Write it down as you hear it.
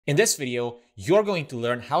In this video, you're going to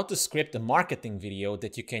learn how to script a marketing video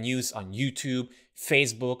that you can use on YouTube,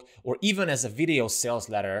 Facebook, or even as a video sales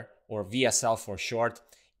letter, or VSL for short,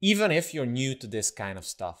 even if you're new to this kind of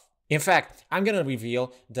stuff. In fact, I'm going to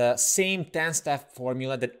reveal the same 10-step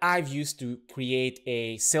formula that I've used to create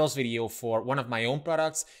a sales video for one of my own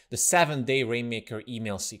products, the 7-Day Rainmaker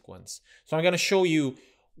email sequence. So I'm going to show you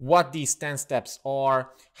what these 10 steps are,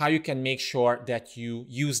 how you can make sure that you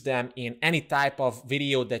use them in any type of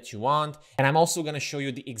video that you want. And I'm also going to show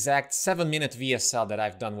you the exact 7-minute VSL that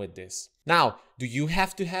I've done with this. Now, do you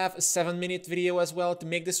have to have a 7-minute video as well to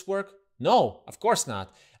make this work? No, of course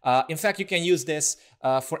not. In fact, you can use this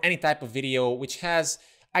for any type of video which has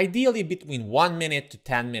ideally between 1 minute to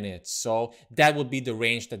 10 minutes. So that would be the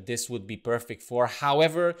range that this would be perfect for.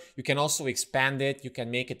 However, you can also expand it. You can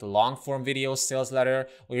make it a long form video sales letter,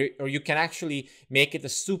 or you can actually make it a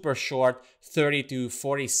super short 30 to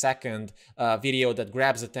 40 second video that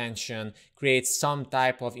grabs attention, creates some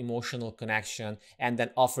type of emotional connection, and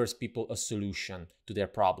then offers people a solution to their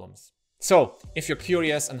problems. So, if you're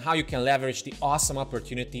curious on how you can leverage the awesome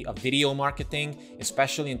opportunity of video marketing,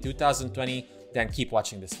 especially in 2020, then keep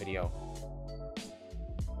watching this video.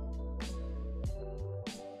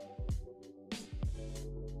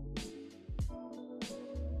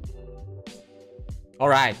 All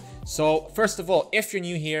right, so first of all, if you're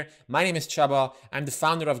new here, my name is Csaba. I'm the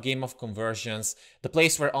founder of Game of Conversions, the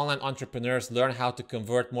place where online entrepreneurs learn how to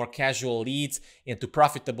convert more casual leads into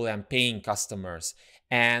profitable and paying customers.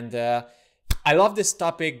 And I love this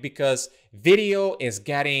topic because video is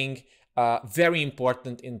getting very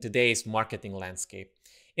important in today's marketing landscape.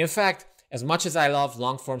 In fact, as much as I love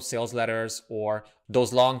long form sales letters or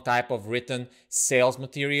those long type of written sales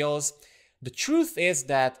materials, the truth is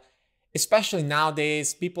that especially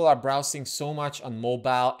nowadays, people are browsing so much on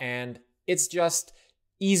mobile, and it's just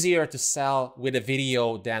easier to sell with a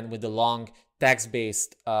video than with a long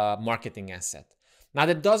text-based marketing asset. Now,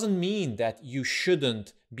 that doesn't mean that you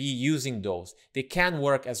shouldn't be using those. They can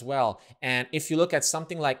work as well. And if you look at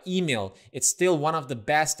something like email, it's still one of the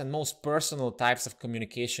best and most personal types of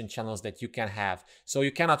communication channels that you can have. So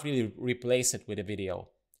you cannot really replace it with a video.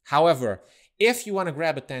 However, if you want to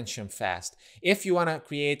grab attention fast, if you want to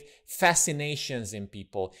create fascinations in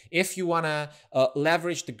people, if you want to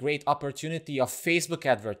leverage the great opportunity of Facebook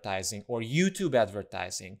advertising or YouTube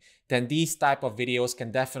advertising, then these type of videos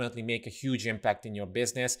can definitely make a huge impact in your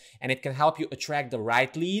business, and it can help you attract the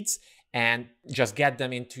right leads and just get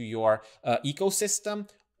them into your ecosystem.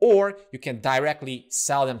 Or you can directly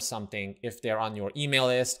sell them something if they're on your email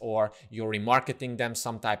list or you're remarketing them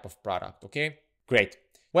some type of product, okay? Great.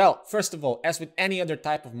 Well, first of all, as with any other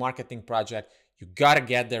type of marketing project, you gotta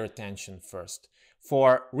get their attention first.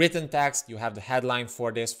 For written text, you have the headline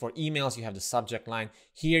for this. For emails, you have the subject line.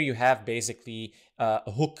 Here you have basically a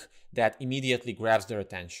hook that immediately grabs their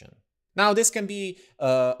attention. Now, this can be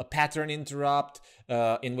a pattern interrupt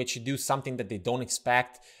in which you do something that they don't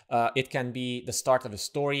expect. It can be the start of a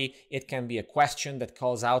story. It can be a question that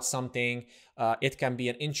calls out something. It can be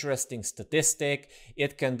an interesting statistic.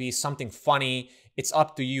 It can be something funny. It's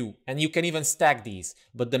up to you. And you can even stack these.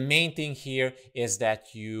 But the main thing here is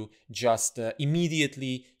that you just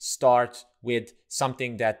immediately start with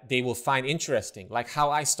something that they will find interesting. Like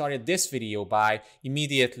how I started this video by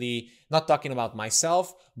immediately not talking about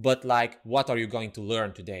myself, but like, what are you going to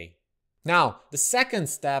learn today? Now, the second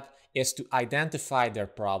step is to identify their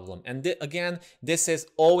problem. And again, this is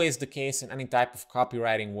always the case in any type of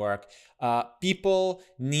copywriting work. People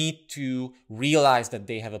need to realize that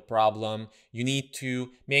they have a problem. You need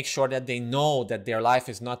to make sure that they know that their life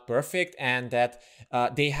is not perfect and that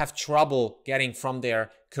they have trouble getting from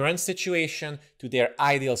their current situation to their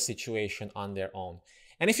ideal situation on their own.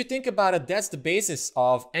 And if you think about it, that's the basis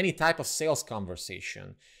of any type of sales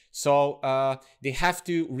conversation. So they have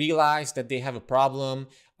to realize that they have a problem.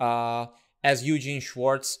 As Eugene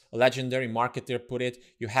Schwartz, a legendary marketer, put it,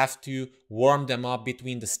 you have to warm them up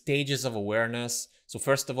between the stages of awareness. So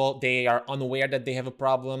first of all, they are unaware that they have a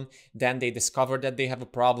problem. Then they discover that they have a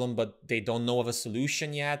problem, but they don't know of a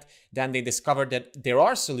solution yet. Then they discover that there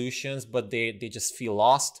are solutions, but they just feel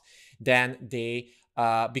lost. Then they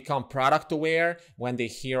become product aware when they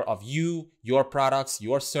hear of you, your products,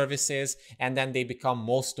 your services, and then they become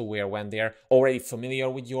most aware when they're already familiar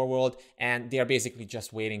with your world and they're basically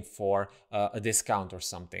just waiting for a discount or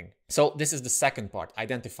something. So this is the second part,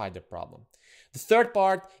 identify the problem. The third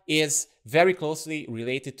part is very closely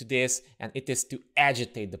related to this, and it is to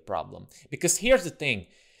agitate the problem. Because here's the thing,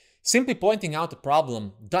 simply pointing out the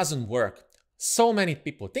problem doesn't work. So many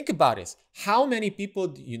people, think about this, how many people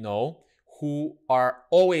do you know who are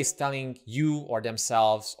always telling you or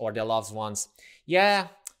themselves or their loved ones, yeah,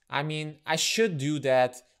 I mean, I should do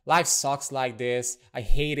that. Life sucks like this. I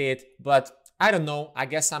hate it, but I don't know. I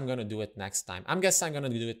guess I'm gonna do it next time. I guess I'm gonna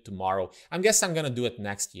do it tomorrow. I guess I'm gonna do it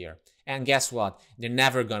next year. And guess what? They're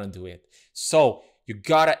never gonna do it. So you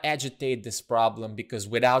gotta agitate this problem, because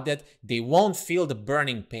without that, they won't feel the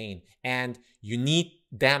burning pain. And you need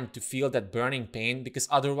them to feel that burning pain, because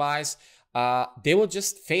otherwise they will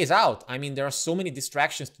just phase out. I mean, there are so many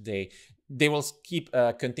distractions today. They will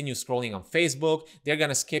continue scrolling on Facebook. They're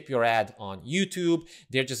gonna skip your ad on YouTube.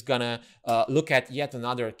 They're just gonna look at yet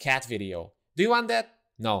another cat video. Do you want that?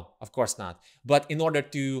 No, of course not. But in order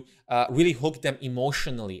to really hook them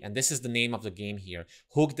emotionally, and this is the name of the game here,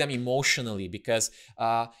 hook them emotionally, because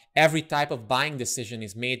every type of buying decision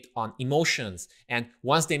is made on emotions. And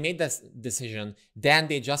once they made that decision, then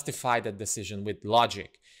they justify that decision with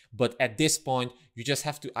logic. But at this point, you just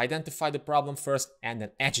have to identify the problem first and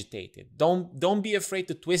then agitate it. Don't be afraid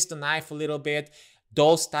to twist the knife a little bit.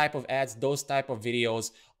 Those type of ads, those type of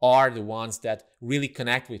videos are the ones that really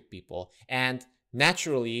connect with people. And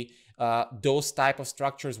naturally, those type of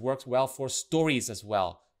structures work well for stories as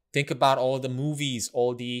well. Think about all the movies,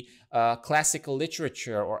 all the classical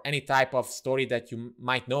literature, or any type of story that you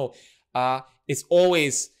might know. It's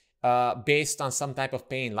always based on some type of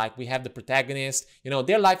pain. Like we have the protagonist,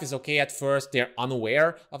 their life is okay at first, they're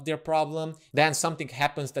unaware of their problem, then something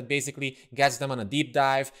happens that basically gets them on a deep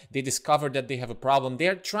dive, they discover that they have a problem,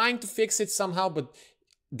 they're trying to fix it somehow, but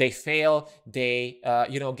they fail, they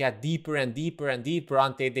get deeper and deeper and deeper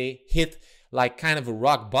until they hit like kind of a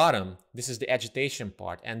rock bottom. This is the agitation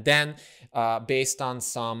part. And then based on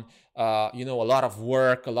some a lot of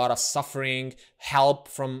work, a lot of suffering, help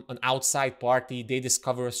from an outside party, they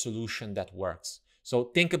discover a solution that works. So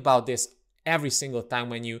think about this every single time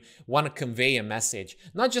when you want to convey a message,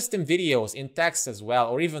 not just in videos, in text as well,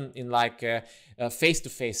 or even in like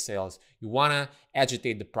face-to-face sales. You want to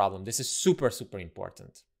agitate the problem. This is super, super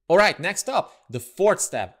important. All right, next up, the fourth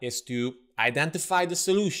step is to identify the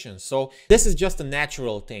solution. So this is just a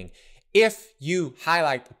natural thing. If you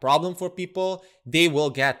highlight a problem for people, they will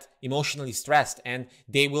get emotionally stressed and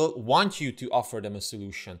they will want you to offer them a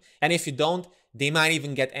solution. And if you don't, they might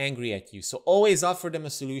even get angry at you. So always offer them a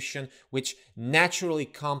solution which naturally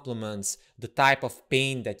complements the type of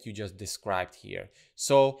pain that you just described here.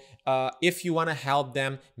 So if you want to help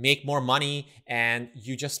them make more money, and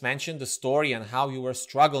you just mentioned the story and how you were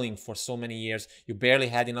struggling for so many years, you barely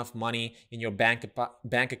had enough money in your bank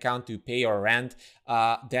account to pay your rent,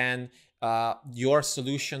 then your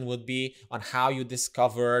solution would be on how you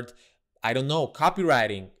discovered, I don't know,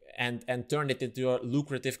 copywriting and turned it into a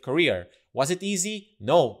lucrative career. Was it easy?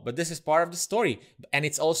 No, but this is part of the story, and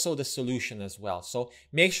it's also the solution as well. So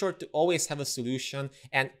make sure to always have a solution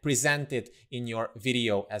and present it in your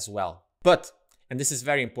video as well. But, and this is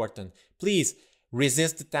very important, please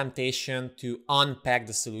resist the temptation to unpack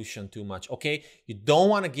the solution too much, okay? You don't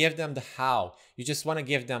want to give them the how, you just want to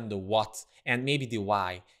give them the what and maybe the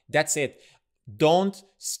why. That's it. Don't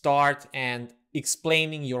start and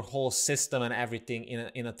explaining your whole system and everything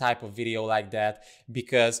in a type of video like that,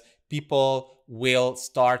 because people will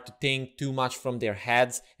start to think too much from their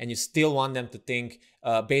heads, and you still want them to think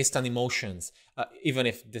based on emotions, even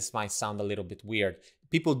if this might sound a little bit weird.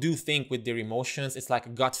 People do think with their emotions. It's like a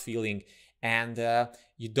gut feeling, and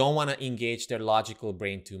you don't want to engage their logical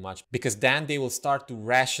brain too much, because then they will start to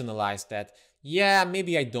rationalize that, yeah,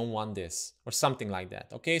 maybe I don't want this, or something like that.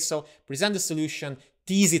 Okay, so present the solution,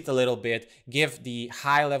 tease it a little bit, give the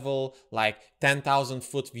high level, like 10,000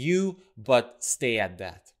 foot view, but stay at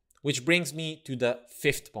that. Which brings me to the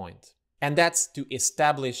fifth point, and that's to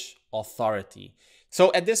establish authority.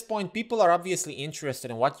 So at this point, people are obviously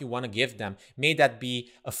interested in what you want to give them. May that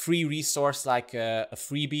be a free resource like a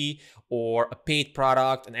freebie, or a paid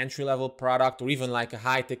product, an entry-level product, or even like a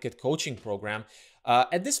high-ticket coaching program.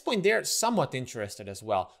 At this point, they're somewhat interested as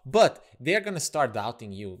well, but they're going to start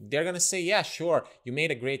doubting you. They're going to say, yeah, sure, you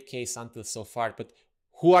made a great case until so far, but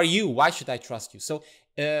who are you? Why should I trust you? So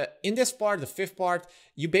in this part, the fifth part,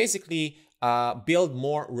 you basically build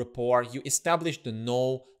more rapport. You establish the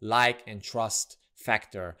know, like, and trust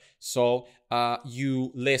factor. So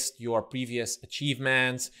you list your previous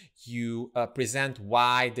achievements. You present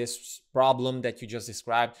why this problem that you just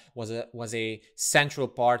described was a central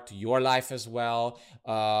part to your life as well.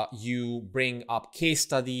 You bring up case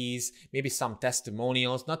studies, maybe some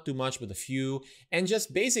testimonials, not too much, but a few, and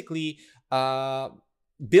just basically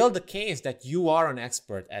build a case that you are an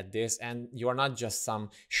expert at this, and you are not just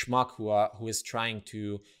some schmuck who is trying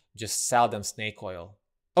to just sell them snake oil.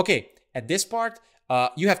 Okay, at this part,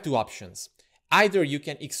 you have two options. Either you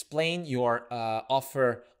can explain your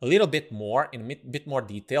offer a little bit more in a bit more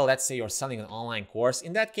detail. Let's say you're selling an online course.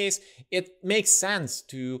 In that case, it makes sense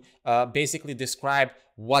to basically describe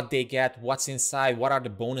what they get, what's inside, what are the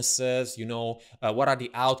bonuses, what are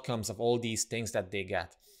the outcomes of all these things that they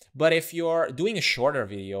get. But if you're doing a shorter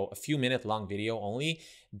video, a few minute long video only,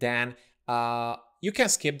 then you can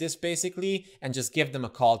skip this basically and just give them a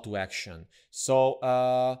call to action.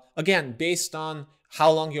 So again, based on how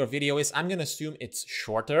long your video is, I'm going to assume it's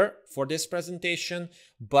shorter for this presentation,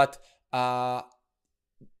 but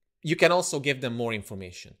you can also give them more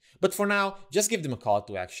information. But for now, just give them a call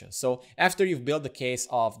to action. So after you've built the case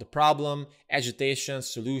of the problem, agitation,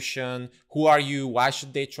 solution, who are you, why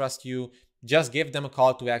should they trust you, just give them a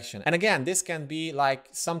call to action. And again, this can be like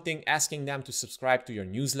something asking them to subscribe to your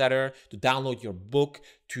newsletter, to download your book,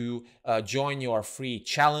 to join your free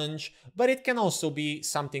challenge, but it can also be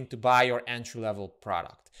something to buy your entry-level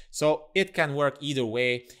product. So it can work either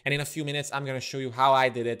way. And in a few minutes, I'm going to show you how I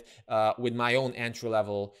did it with my own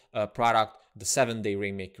entry-level product, the 7-day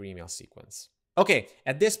Rainmaker email sequence. Okay,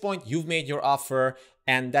 at this point, you've made your offer,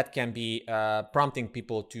 and that can be prompting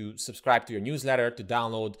people to subscribe to your newsletter, to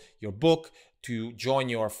download your book, to join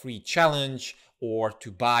your free challenge, or to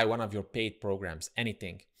buy one of your paid programs,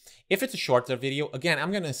 anything. If it's a shorter video, again,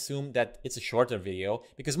 I'm going to assume that it's a shorter video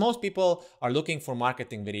because most people are looking for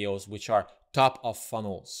marketing videos which are top of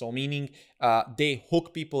funnel. So meaning they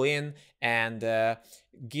hook people in and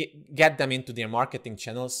get them into their marketing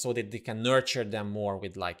channels so that they can nurture them more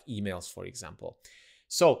with like emails, for example.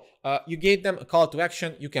 So you gave them a call to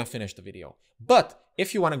action, you can finish the video. But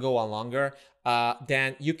if you want to go on longer,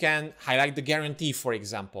 then you can highlight the guarantee, for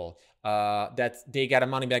example, that they get a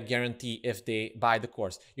money back guarantee if they buy the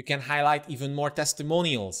course. You can highlight even more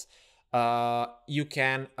testimonials. You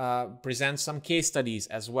can present some case studies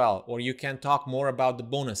as well, or you can talk more about the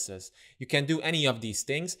bonuses. You can do any of these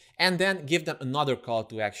things and then give them another call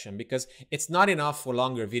to action, because it's not enough for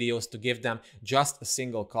longer videos to give them just a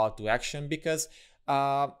single call to action, because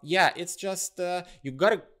yeah, it's just you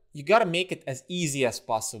gotta make it as easy as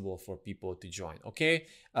possible for people to join. Okay,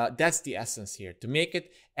 that's the essence here, to make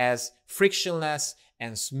it as frictionless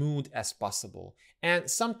and smooth as possible. And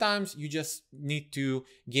sometimes you just need to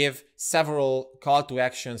give several call to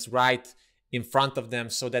actions right in front of them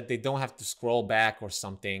so that they don't have to scroll back or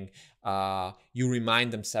something. You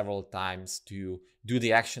remind them several times to do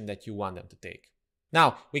the action that you want them to take.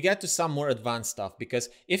 Now, we get to some more advanced stuff, because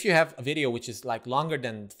if you have a video which is like longer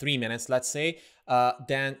than 3 minutes, let's say,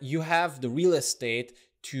 then you have the real estate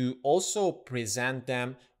to also present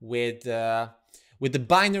them with the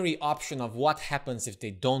binary option of what happens if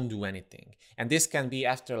they don't do anything. And this can be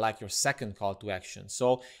after like your second call to action.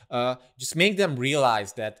 So just make them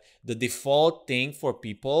realize that the default thing for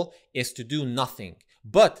people is to do nothing.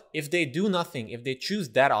 But if they do nothing, if they choose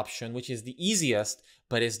that option, which is the easiest,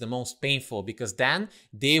 but is the most painful, because then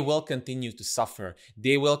they will continue to suffer.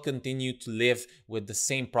 They will continue to live with the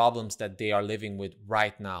same problems that they are living with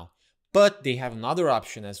right now. But they have another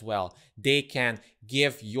option as well. They can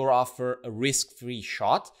give your offer a risk-free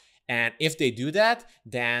shot. And if they do that,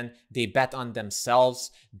 then they bet on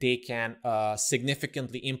themselves. They can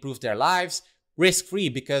significantly improve their lives risk-free,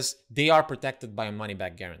 because they are protected by a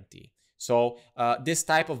money-back guarantee. So this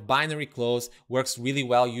type of binary close works really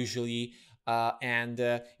well usually. And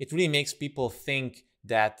it really makes people think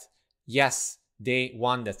that, yes, they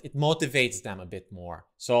want this. It motivates them a bit more.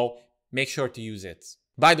 So make sure to use it.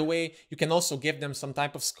 By the way, you can also give them some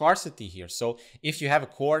type of scarcity here. So if you have a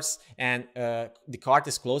course and the cart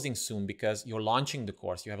is closing soon because you're launching the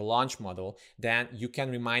course, you have a launch model, then you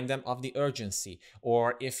can remind them of the urgency.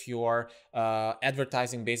 Or if you're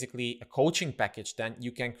advertising basically a coaching package, then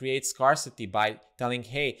you can create scarcity by telling,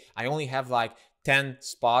 hey, I only have like 10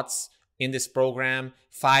 spots in this program,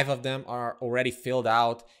 5 of them are already filled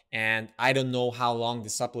out, and I don't know how long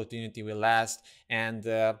this opportunity will last. And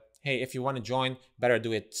hey, if you want to join, better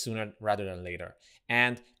do it sooner rather than later.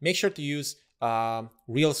 And make sure to use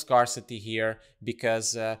real scarcity here,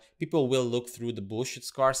 because people will look through the bullshit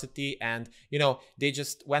scarcity, and you know, they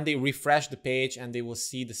just, when they refresh the page and they will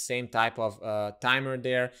see the same type of timer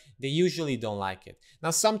there, they usually don't like it.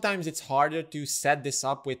 Now, sometimes it's harder to set this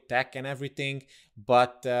up with tech and everything,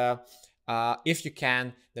 but if you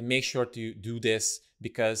can, then make sure to do this,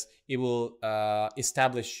 because it will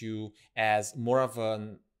establish you as more of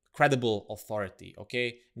a credible authority.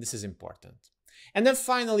 Okay, this is important. And then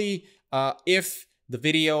finally, if the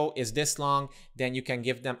video is this long, then you can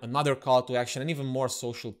give them another call to action and even more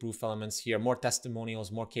social proof elements here, more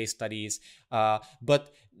testimonials, more case studies.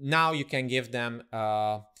 But now you can give them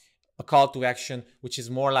a a call to action which is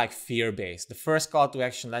more like fear-based. The first call to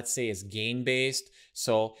action, let's say, is gain-based.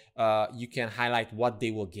 So you can highlight what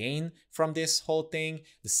they will gain from this whole thing.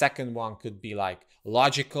 The second one could be like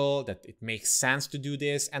logical, that it makes sense to do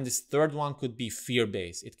this. And this third one could be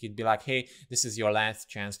fear-based. It could be like, hey, this is your last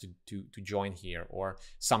chance to join here, or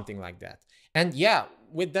something like that. And yeah,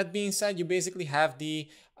 with that being said, you basically have the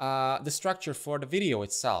structure for the video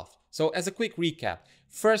itself. So as a quick recap,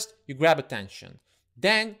 first you grab attention.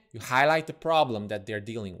 Then you highlight the problem that they're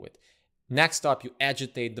dealing with. Next up, you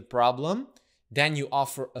agitate the problem. Then you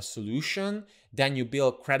offer a solution. Then you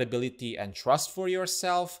build credibility and trust for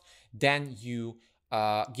yourself. Then you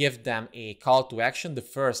give them a call to action, the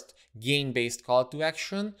first gain-based call to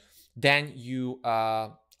action. Then you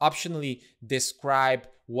optionally describe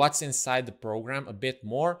what's inside the program a bit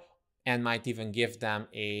more, and might even give them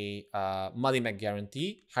a money-back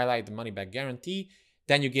guarantee, highlight the money-back guarantee.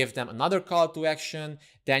 Then you give them another call to action.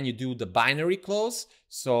 Then you do the binary close.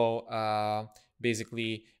 So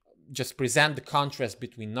basically just present the contrast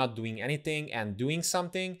between not doing anything and doing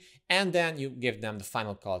something. And then you give them the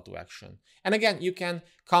final call to action. And again, you can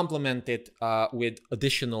complement it with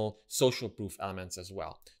additional social proof elements as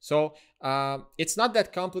well. So it's not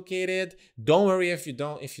that complicated. Don't worry if you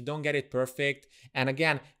don't get it perfect. And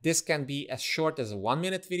again, this can be as short as a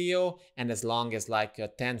 1-minute video and as long as like a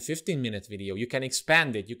 10-15-minute video. You can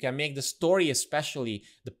expand it. You can make the story, especially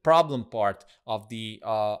the problem part of the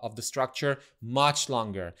structure, much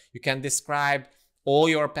longer. You can describe all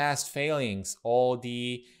your past failings, all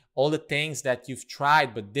the things that you've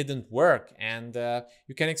tried but didn't work, and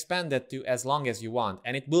you can expand that to as long as you want,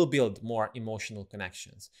 and it will build more emotional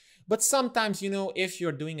connections. But sometimes, you know, if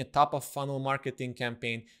you're doing a top of funnel marketing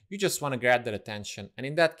campaign, you just want to grab that attention, and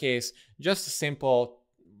in that case, just a simple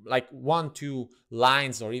like 1-2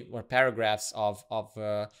 lines or paragraphs of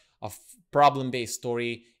problem-based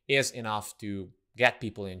story is enough to get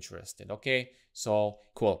people interested. Okay, so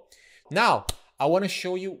cool. Now I want to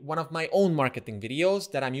show you one of my own marketing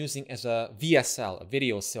videos that I'm using as a VSL, a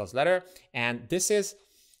video sales letter. And this is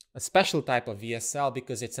a special type of VSL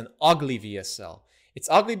because it's an ugly VSL. It's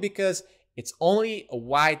ugly because it's only a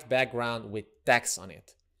white background with text on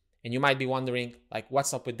it. And you might be wondering, like,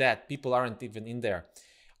 what's up with that? People aren't even in there.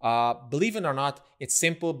 Believe it or not, it's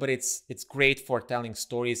simple, but it's great for telling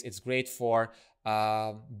stories. It's great for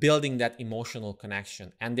building that emotional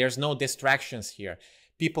connection. And there's no distractions here.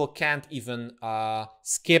 People can't even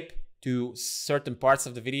skip to certain parts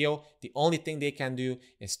of the video. The only thing they can do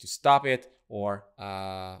is to stop it or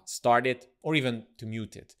start it or even to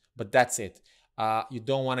mute it. But that's it. You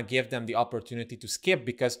don't want to give them the opportunity to skip,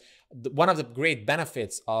 because one of the great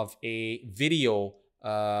benefits of a video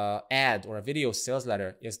ad or a video sales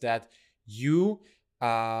letter is that you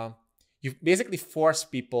basically force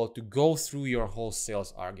people to go through your whole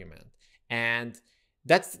sales argument. And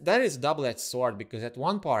that is a double-edged sword, because at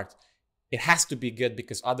one part it has to be good,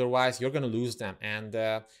 because otherwise you're going to lose them and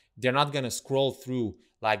they're not going to scroll through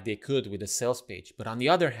like they could with a sales page. But on the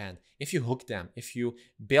other hand, if you hook them, if you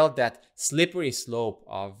build that slippery slope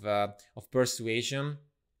of persuasion,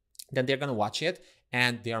 then they're going to watch it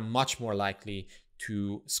and they are much more likely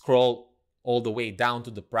to scroll all the way down to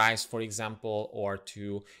the price, for example, or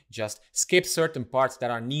to just skip certain parts that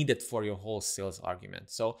are needed for your whole sales argument.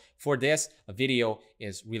 So for this, a video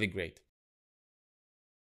is really great.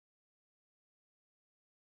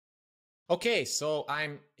 Okay, so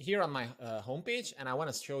I'm here on my homepage and I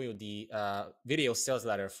want to show you the video sales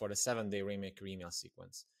letter for the 7-day Rainmaker email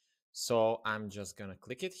sequence. So I'm just going to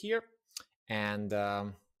click it here and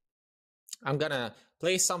I'm going to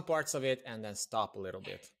play some parts of it and then stop a little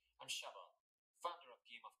bit. I'm Shaba, founder of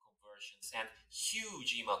Game of Conversions and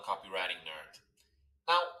huge email copywriting nerd.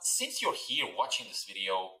 Now, since you're here watching this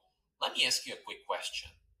video, let me ask you a quick question.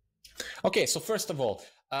 Okay, so first of all,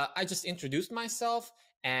 I just introduced myself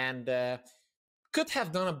and could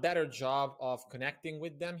have done a better job of connecting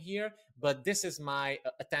with them here, but this is my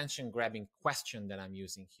attention-grabbing question that I'm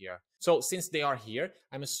using here. So since they are here,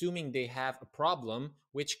 I'm assuming they have a problem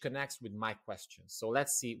which connects with my question. So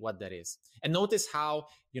let's see what that is. And notice how,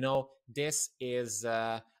 you know, this is,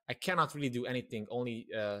 I cannot really do anything, only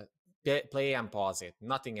play and pause it,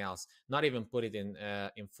 nothing else, not even put it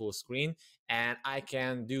in full screen. And I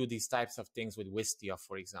can do these types of things with Wistia,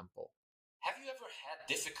 for example. Have you ever had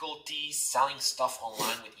difficulty selling stuff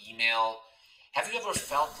online with email? Have you ever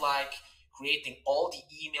felt like creating all the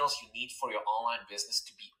emails you need for your online business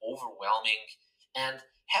to be overwhelming? And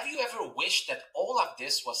have you ever wished that all of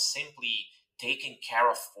this was simply taken care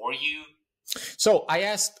of for you? So I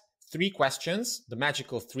asked 3 questions, the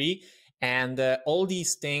magical 3, and all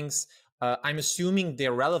these things, I'm assuming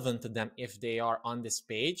they're relevant to them if they are on this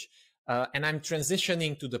page. and I'm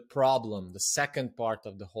transitioning to the problem, the second part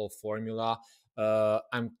of the whole formula.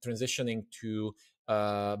 I'm transitioning to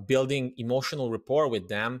building emotional rapport with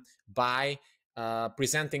them by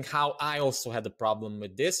presenting how I also had a problem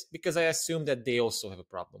with this, because I assume that they also have a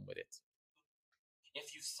problem with it.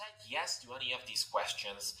 If you said yes to any of these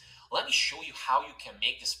questions, let me show you how you can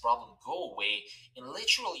make this problem go away in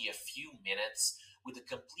literally a few minutes with a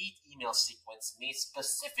complete email sequence made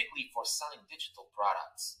specifically for selling digital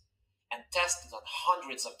products and tested on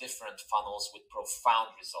hundreds of different funnels with profound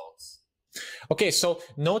results. Okay, so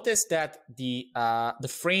notice that the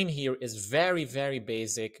frame here is very, very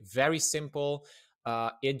basic, very simple.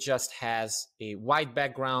 It just has a white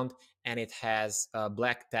background and it has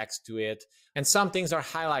black text to it. And some things are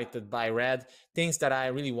highlighted by red, things that I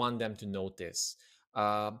really want them to notice.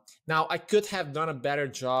 Now, I could have done a better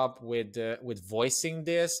job with voicing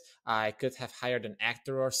this. I could have hired an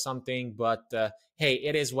actor or something, but hey,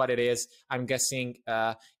 it is what it is. I'm guessing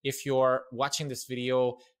if you're watching this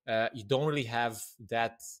video, you don't really have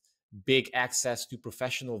that big access to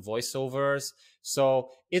professional voiceovers, so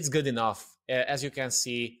it's good enough. As you can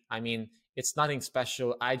see, I mean, it's nothing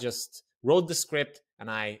special. I just wrote the script and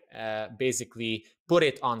I basically put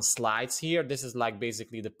it on slides here. This is like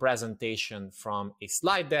basically the presentation from a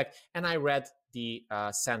slide deck, and I read the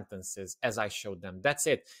sentences as I showed them. That's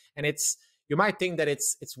it. And you might think that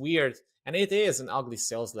it's weird, and it is an ugly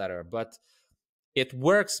sales letter, but it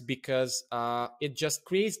works because it just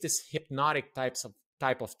creates this hypnotic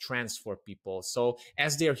type of trance for people. So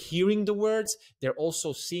as they're hearing the words, they're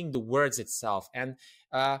also seeing the words itself. And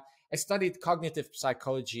I studied cognitive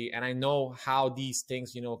psychology, and I know how these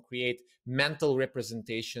things, create mental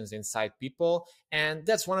representations inside people. And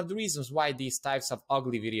that's one of the reasons why these types of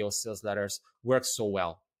ugly video sales letters work so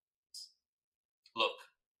well. Look,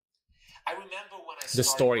 I remember when I started the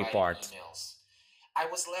story part. Emails. I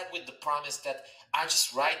was led with the promise that I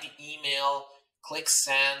just write the email, click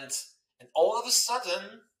send, and all of a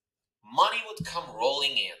sudden, money would come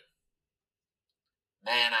rolling in.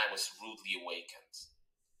 Man, I was rudely awakened.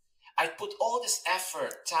 I put all this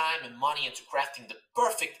effort, time, and money into crafting the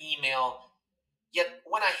perfect email, yet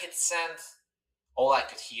when I hit send, all I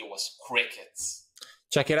could hear was crickets.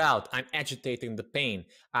 Check it out. I'm agitating the pain.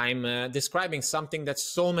 I'm describing something that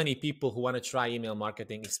so many people who want to try email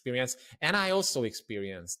marketing experience, and I also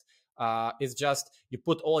experienced. It's just you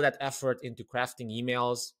put all that effort into crafting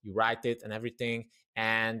emails, you write it and everything,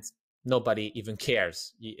 and nobody even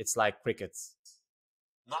cares. It's like crickets.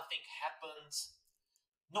 Nothing happened.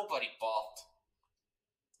 Nobody bought.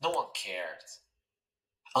 No one cared.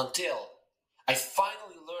 Until I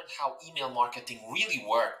finally learned how email marketing really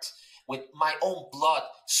worked with my own blood,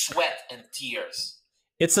 sweat, and tears.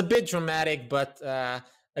 It's a bit dramatic, but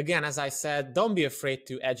again, as I said, don't be afraid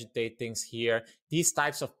to agitate things here. These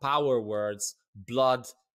types of power words, blood,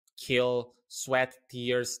 kill, sweat,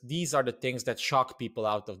 tears, these are the things that shock people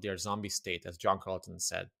out of their zombie state, as John Carlton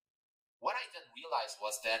said. What I then realized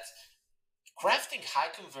was that crafting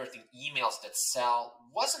high-converting emails that sell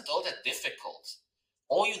wasn't all that difficult.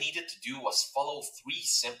 All you needed to do was follow 3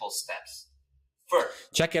 simple steps.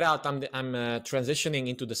 First, check it out. I'm transitioning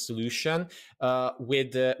into the solution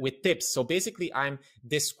with tips. So basically, I'm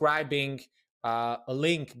describing a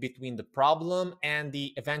link between the problem and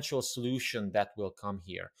the eventual solution that will come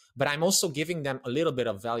here. But I'm also giving them a little bit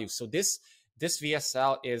of value. So this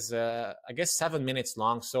VSL is, I guess, 7 minutes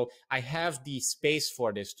long. So I have the space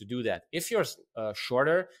for this to do that. If you're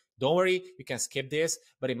shorter, don't worry, you can skip this.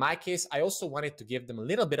 But in my case, I also wanted to give them a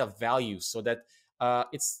little bit of value so that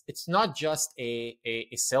it's not just a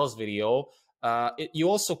sales video. You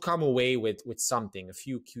also come away with something, a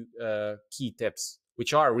few key tips,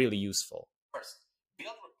 which are really useful. First,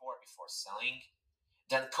 build rapport before selling.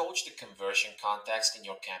 Then coach the conversion context in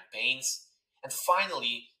your campaigns. And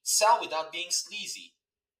finally, sell without being sleazy.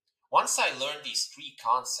 Once I learned these 3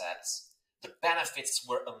 concepts, the benefits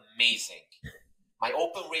were amazing. My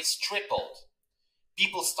open rates tripled.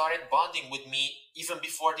 People started bonding with me even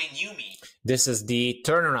before they knew me. This is the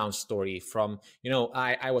turnaround story from,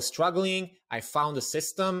 I was struggling, I found a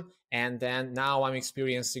system, and then now I'm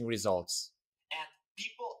experiencing results. And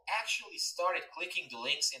people actually started clicking the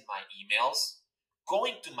links in my emails,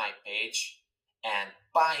 going to my page, and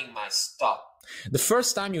buying my stuff. The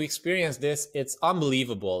first time you experience this, it's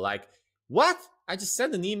unbelievable. Like, what? I just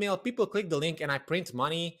sent an email, people click the link, and I print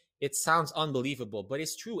money. It sounds unbelievable, but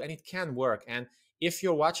it's true, and it can work. And if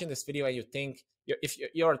you're watching this video and you think, if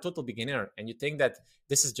you're a total beginner and you think that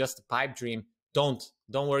this is just a pipe dream, don't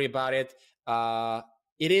worry about it.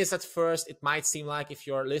 It is at first. It might seem like if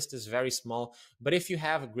your list is very small, but if you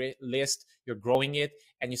have a great list, you're growing it,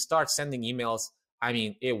 and you start sending emails, I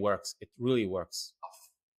mean, it works. It really works.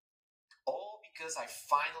 All because I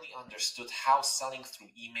finally understood how selling through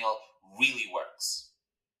email really works.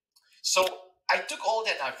 So I took all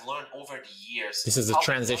that I've learned over the years. This is a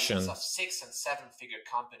transition. Of 6- and 7-figure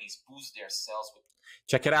companies boost their sales with.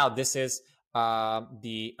 Check it out. This is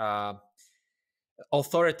the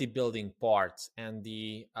authority building part and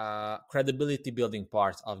the credibility building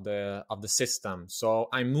part of the system. So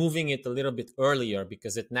I'm moving it a little bit earlier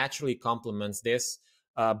because it naturally complements this,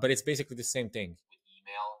 but it's basically the same thing. With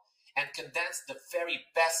email, and condense the very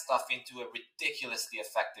best stuff into a ridiculously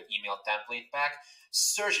effective email template pack,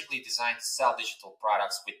 surgically designed to sell digital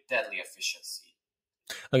products with deadly efficiency.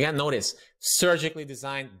 Again, notice, surgically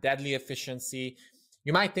designed, deadly efficiency.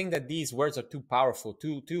 You might think that these words are too powerful,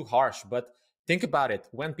 too harsh, but think about it.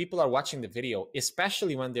 When people are watching the video,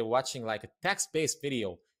 especially when they're watching like a text-based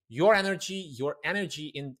video, your energy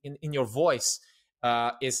in your voice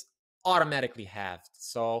is automatically halved.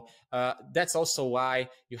 So that's also why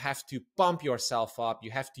you have to pump yourself up. You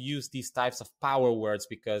have to use these types of power words,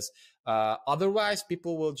 because otherwise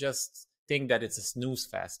people will just think that it's a snooze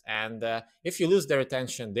fest. And if you lose their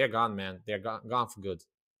attention, they're gone, man. They're gone for good.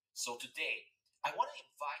 So today, I want to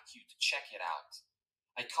invite you to check it out.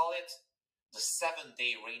 I call it the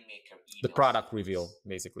 7-Day Rainmaker email. The product reveal,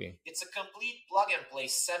 basically. It's a complete plug-and-play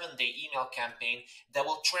 7-day email campaign that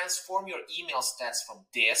will transform your email stats from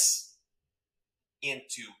this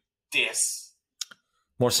into this.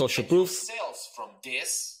 More social proof. Sales from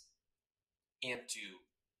this into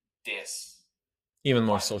this. Even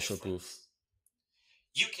more social proof.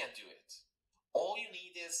 You can do it. All you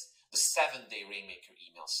need is the 7-Day Rainmaker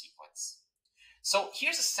email sequence. So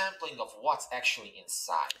here's a sampling of what's actually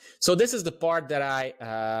inside. So this is the part that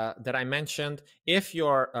I mentioned. If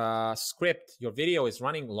your script, your video is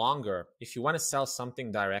running longer, if you want to sell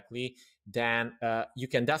something directly, then you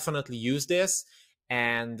can definitely use this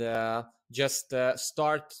and just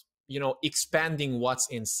start, expanding what's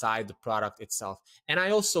inside the product itself. And I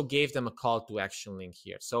also gave them a call to action link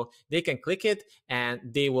here, so they can click it and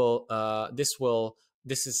they will.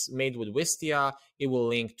 This is made with Wistia. It will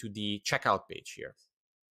link to the checkout page here.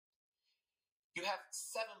 You have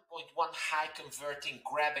 7.1 high converting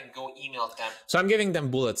grab and go email templates. So I'm giving them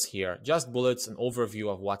bullets here, just bullets, an overview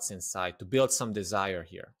of what's inside to build some desire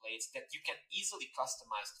here. That you can easily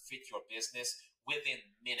customize to fit your business within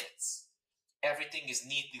minutes. Everything is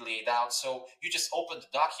neatly laid out, so you just open the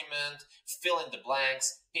document, fill in the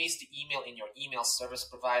blanks, paste the email in your email service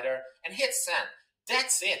provider, and hit send.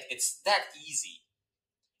 That's it. It's that easy.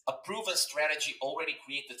 A proven strategy already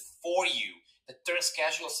created for you that turns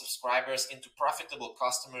casual subscribers into profitable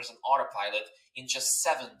customers on autopilot in just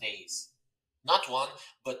 7 days. Not one,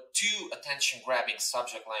 but 2 attention-grabbing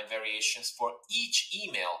subject line variations for each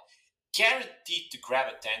email, guaranteed to grab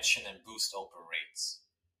attention and boost open rates.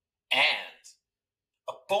 And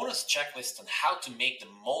a bonus checklist on how to make the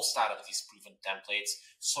most out of these proven templates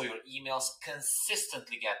so your emails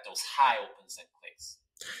consistently get those high opens and clicks.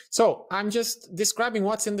 So I'm just describing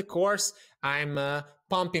what's in the course. I'm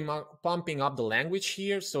pumping up the language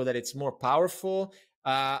here so that it's more powerful.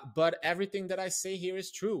 But everything that I say here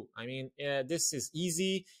is true. I mean, this is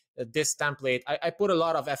easy. This template, I put a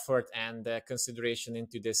lot of effort and consideration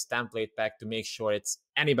into this template pack to make sure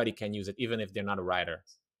anybody can use it, even if they're not a writer.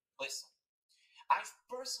 Listen, I've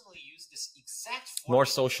personally used this exact format. More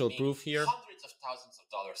social proof here. Hundreds of thousands of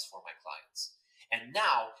dollars for my clients. And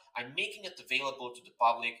now I'm making it available to the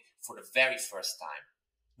public for the very first time.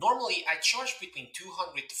 Normally, I charge between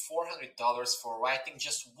 $200 to $400 for writing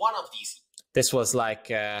just one of these. This was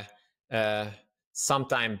like some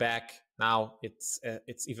time back. Now it's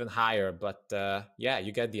even higher, but yeah,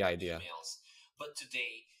 you get the idea. Emails. But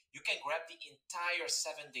today, you can grab the entire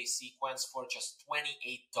 7-day sequence for just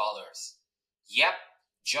 $28. Yep,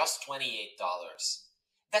 just $28.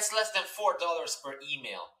 That's less than $4 per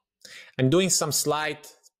email. I'm doing some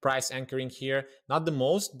slight price anchoring here, not the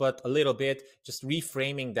most, but a little bit, just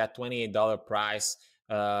reframing that $28 price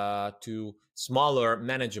to smaller,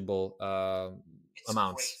 manageable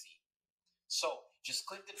amounts. Crazy. So just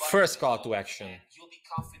click the button. First call to action. You'll be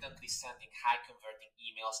confidently sending high converting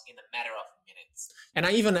emails in a matter of minutes. And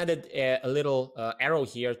I even added a little arrow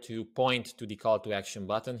here to point to the call to action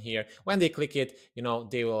button here. When they click it,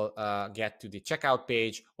 they will get to the checkout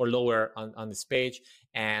page or lower on this page,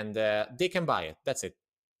 and they can buy it. That's it.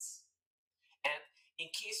 And in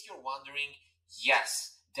case you're wondering,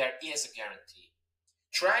 yes, there is a guarantee.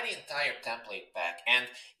 Try the entire template pack, and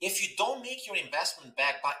if you don't make your investment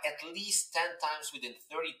back by at least 10 times within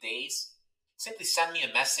 30 days, simply send me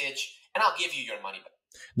a message and I'll give you your money back.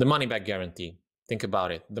 The money back guarantee. Think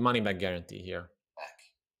about it. The money back guarantee here.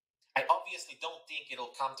 I obviously don't think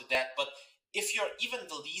it'll come to that, but if you're even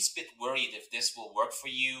the least bit worried if this will work for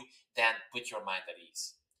you, then put your mind at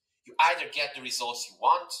ease. You either get the results you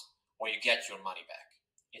want or you get your money back.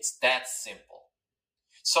 It's that simple.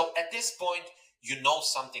 So at this point, you know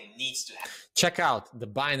something needs to happen. Check out the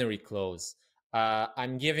binary close.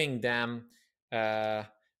 I'm giving them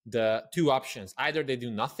the two options. Either they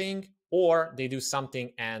do nothing or they do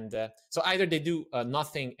something, and so either they do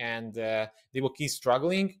nothing and they will keep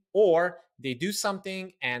struggling, or they do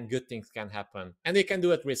something and good things can happen, and they can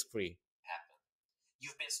do it risk-free.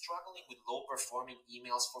 You've been struggling with low-performing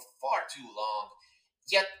emails for far too long,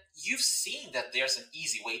 yet you've seen that there's an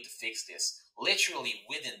easy way to fix this, literally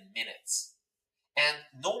within minutes. And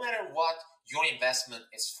no matter what, your investment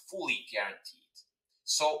is fully guaranteed.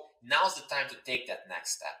 So now's the time to take that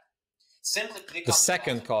next step. Simply click the on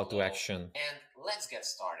second the call to below action, and let's get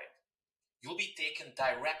started. You'll be taken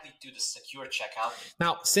directly to the secure checkout.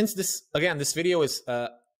 Now, since this video is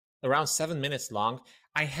around 7 minutes long,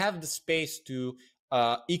 I have the space to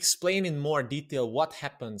explain in more detail what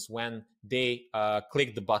happens when they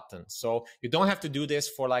click the button. So you don't have to do this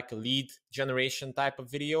for like a lead generation type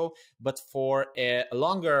of video, but for a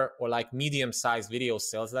longer or like medium-sized video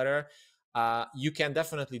sales letter, you can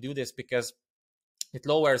definitely do this because it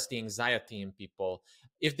lowers the anxiety in people.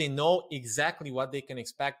 If they know exactly what they can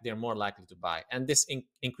expect, they're more likely to buy. And this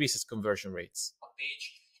increases conversion rates.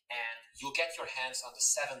 Page, and you'll get your hands on the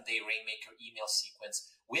 7-day Rainmaker email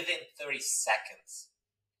sequence within 30 seconds.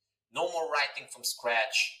 No more writing from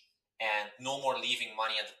scratch and no more leaving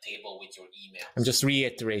money on the table with your email. I'm just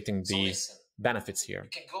reiterating the listen, benefits here.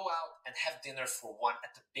 You can go out and have dinner for one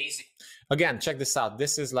at the basic. Again, check this out.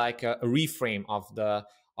 This is like a reframe of the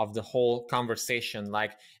whole conversation.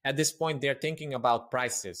 Like at this point, they're thinking about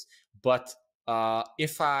prices. But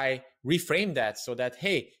if I reframe that so that,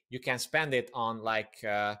 hey, you can spend it on like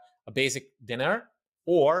a basic dinner,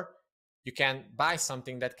 or you can buy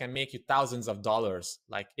something that can make you thousands of dollars.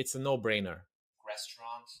 Like it's a no-brainer.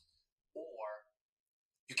 Restaurant, or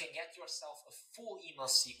you can get yourself a full email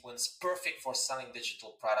sequence perfect for selling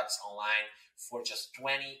digital products online for just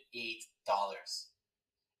 $28.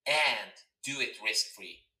 And do it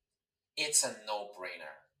risk-free. It's a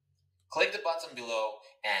no-brainer. Click the button below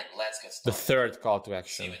and let's get started. The third call to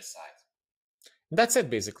action. See you inside. That's it,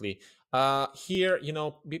 basically. Here, you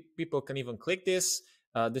know, people can even click this.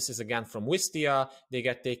 This is again from Wistia. They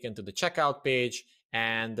get taken to the checkout page,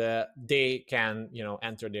 and they can, you know,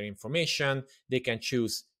 enter their information. They can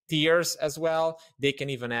choose tiers as well. They can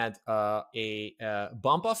even add a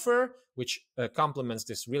bump offer, which complements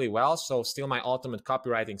this really well. So, Steal My Ultimate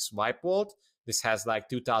Copywriting Swipe Vault. This has like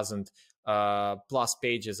 2,000 plus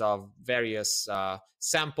pages of various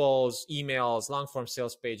samples, emails, long form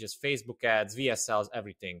sales pages, Facebook ads, VSLs,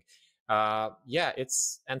 everything. Yeah,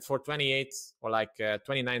 and for $28 or like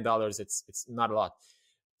 $29, it's not a lot.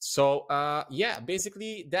 So yeah,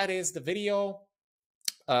 basically that is the video.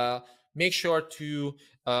 Make sure to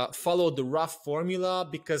follow the rough formula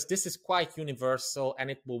because this is quite universal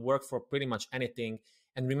and it will work for pretty much anything.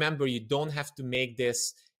 And remember, you don't have to make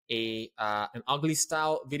this an ugly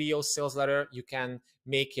style video sales letter. You can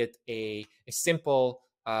make it a simple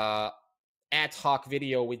ad hoc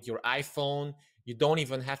video with your iPhone. You don't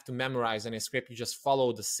even have to memorize any script. You just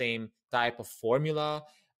follow the same type of formula,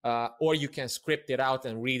 or you can script it out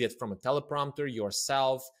and read it from a teleprompter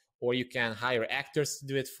yourself, or you can hire actors to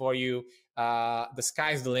do it for you. The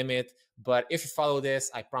sky's the limit. But if you follow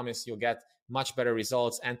this, I promise you'll get much better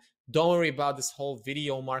results. And don't worry about this whole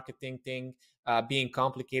video marketing thing being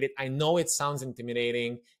complicated. I know it sounds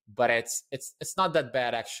intimidating, but it's not that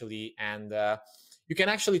bad actually. And you can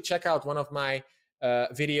actually check out one of my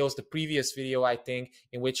videos, the previous video, I think,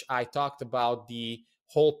 in which I talked about the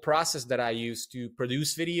whole process that I use to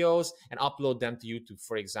produce videos and upload them to YouTube,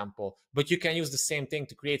 for example. But you can use the same thing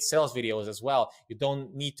to create sales videos as well. You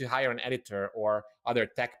don't need to hire an editor or other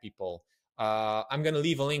tech people. I'm going to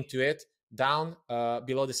leave a link to it down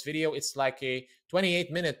below this video. It's like a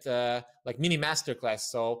 28-minute like mini masterclass.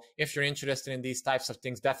 So if you're interested in these types of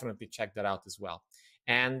things, definitely check that out as well.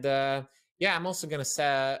 And yeah, I'm also going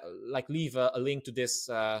to leave a link to this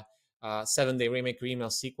 7-day Rainmaker email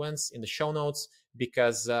sequence in the show notes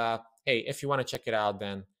because, hey, if you want to check it out,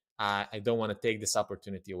 then I don't want to take this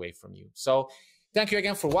opportunity away from you. So thank you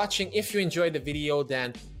again for watching. If you enjoyed the video,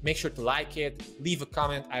 then make sure to like it, leave a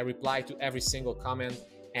comment. I reply to every single comment.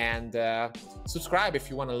 And subscribe if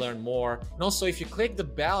you want to learn more. And also, if you click the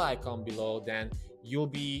bell icon below, then you will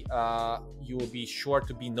be sure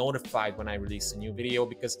to be notified when I release a new video,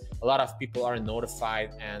 because a lot of people aren't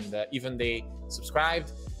notified, and even they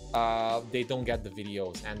subscribed, they don't get the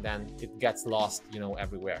videos, and then it gets lost, you know,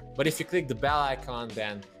 everywhere. But if you click the bell icon,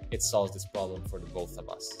 then it solves this problem for the both of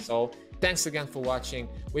us. So thanks again for watching.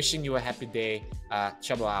 Wishing you a happy day.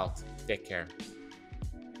 Csaba out. Take care.